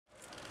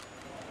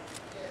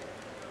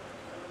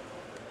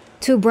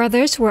Two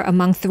brothers were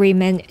among three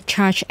men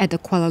charged at the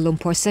Kuala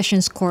Lumpur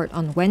Sessions Court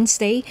on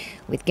Wednesday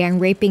with gang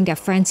raping their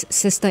friend's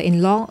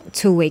sister-in-law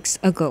 2 weeks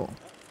ago.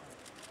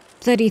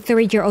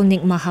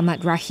 33-year-old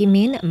Mohammad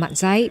Rahimin,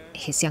 Zaid,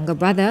 his younger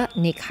brother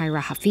Nik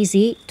Khaira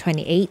Hafizi,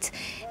 28,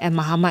 and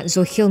Mohammad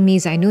Zulhilmi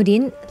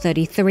Zainuddin,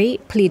 33,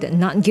 pleaded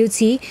not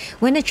guilty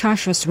when the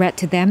charge was read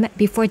to them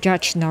before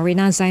Judge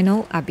Norina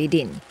Zainol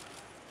Abidin.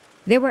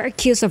 They were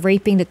accused of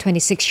raping the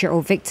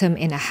 26-year-old victim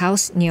in a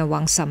house near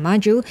Wangsa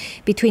Maju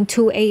between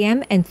 2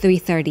 a.m. and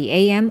 3:30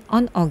 a.m.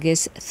 on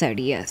August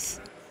 30th.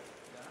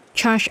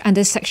 Charged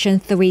under Section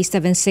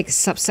 376,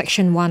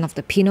 subsection 1 of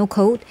the Penal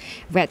Code,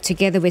 read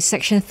together with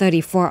Section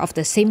 34 of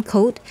the same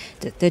code,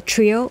 the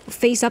trio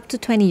face up to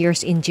 20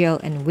 years in jail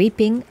and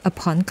raping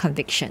upon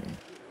conviction.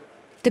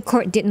 The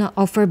court did not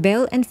offer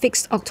bail and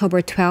fixed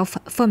October 12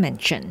 for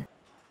mention.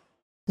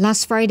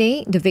 Last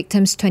Friday, the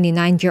victim's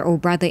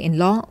 29-year-old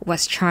brother-in-law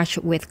was charged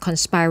with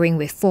conspiring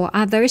with 4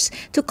 others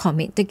to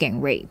commit the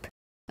gang rape.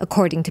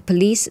 According to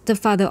police, the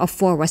father of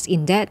 4 was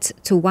in debt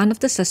to one of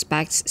the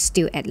suspects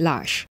still at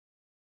large.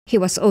 He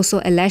was also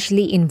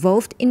allegedly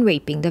involved in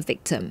raping the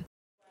victim.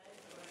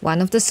 One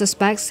of the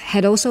suspects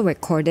had also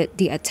recorded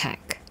the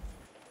attack.